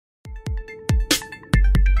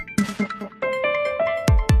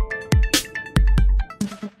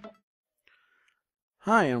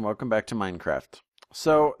Hi, and welcome back to Minecraft.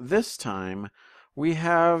 So this time we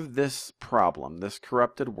have this problem, this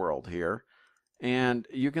corrupted world here, and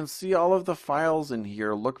you can see all of the files in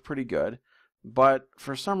here look pretty good, but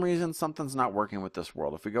for some reason something's not working with this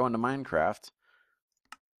world. If we go into Minecraft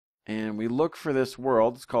and we look for this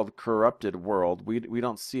world, it's called corrupted world, we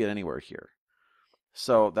don't see it anywhere here.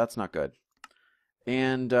 So that's not good.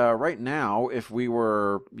 And right now, if we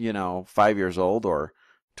were, 5 years old or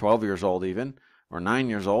 12 years old even, or 9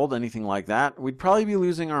 years old, anything like that, we'd probably be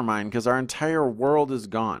losing our mind because our entire world is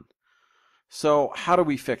gone. So how do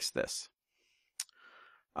we fix this?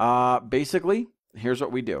 Basically, here's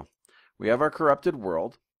what we do. We have our corrupted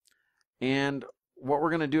world, and what we're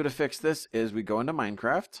going to do to fix this is we go into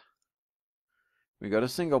Minecraft, we go to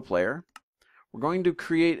single player, we're going to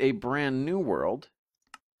create a brand new world.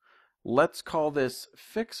 Let's call this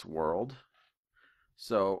fix world.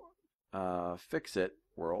 So fix it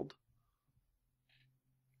world.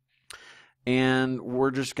 And we're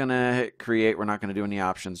just going to hit create. We're not going to do any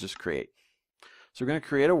options, just create. So we're going to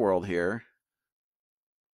create a world here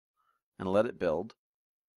and let it build.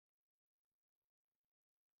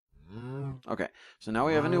 Okay, so now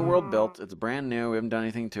we have a new world built. It's brand new. We haven't done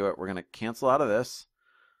anything to it. We're going to cancel out of this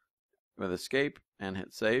with escape and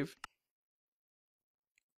hit save.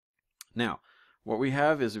 Now, what we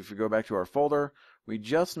have is if we go back to our folder, we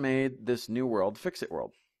just made this new world, Fix It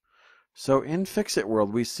World. So in Fix It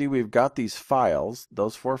World, we see we've got these files,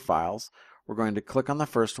 those 4 files. We're going to click on the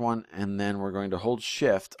first one, and then we're going to hold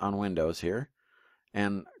Shift on Windows here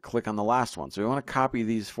and click on the last one. So we want to copy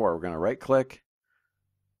these 4. We're going to right-click,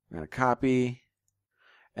 we're going to copy,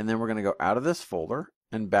 and then we're going to go out of this folder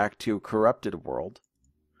and back to Corrupted World.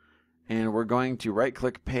 And we're going to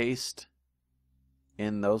right-click, paste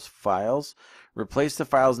in those files. Replace the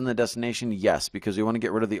files in the destination, yes, because we want to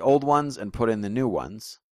get rid of the old ones and put in the new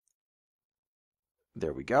ones.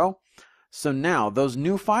 There we go. So now those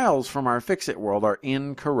new files from our Fix It World are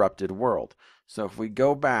in Corrupted World. So if we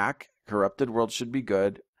go back, Corrupted World should be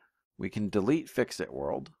good. We can delete Fix It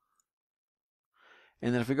World.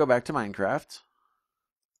 And then if we go back to Minecraft,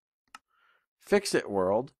 Fix It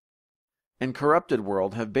World and Corrupted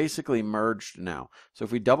World have basically merged now. So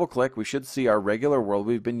if we double click, we should see our regular world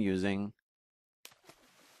we've been using.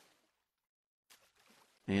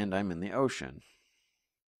 And I'm in the ocean.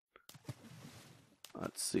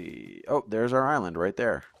 Let's see. Oh, there's our island right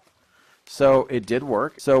there. So it did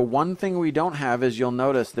work. So one thing we don't have is you'll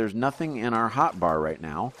notice there's nothing in our hotbar right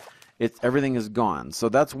now. Everything is gone. So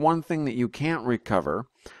that's one thing that you can't recover.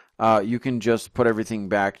 You can just put everything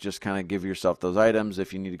back, just kind of give yourself those items.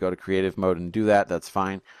 If you need to go to creative mode and do that, that's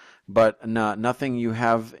fine. But nothing you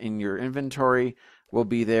have in your inventory will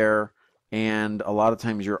be there, and a lot of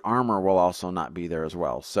times your armor will also not be there as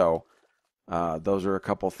well. So those are a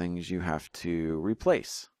couple things you have to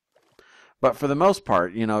replace. But for the most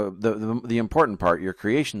part, the important part, your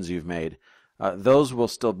creations you've made, those will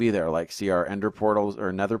still be there. Like, see, our Ender portals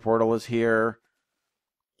or Nether portal is here.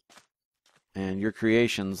 And your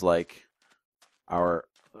creations, like our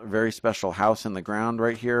very special house in the ground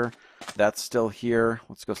right here, that's still here.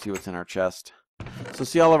 Let's go see what's in our chest. So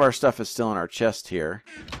see, all of our stuff is still in our chest here,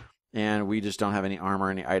 and we just don't have any armor,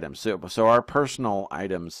 any items. So our personal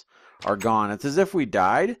items are gone. It's as if we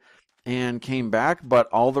died and came back, but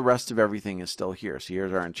all the rest of everything is still here. So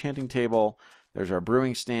here's our enchanting table. There's our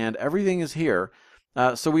brewing stand. Everything is here.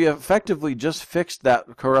 So we effectively just fixed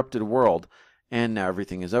that corrupted world, and now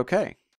everything is okay.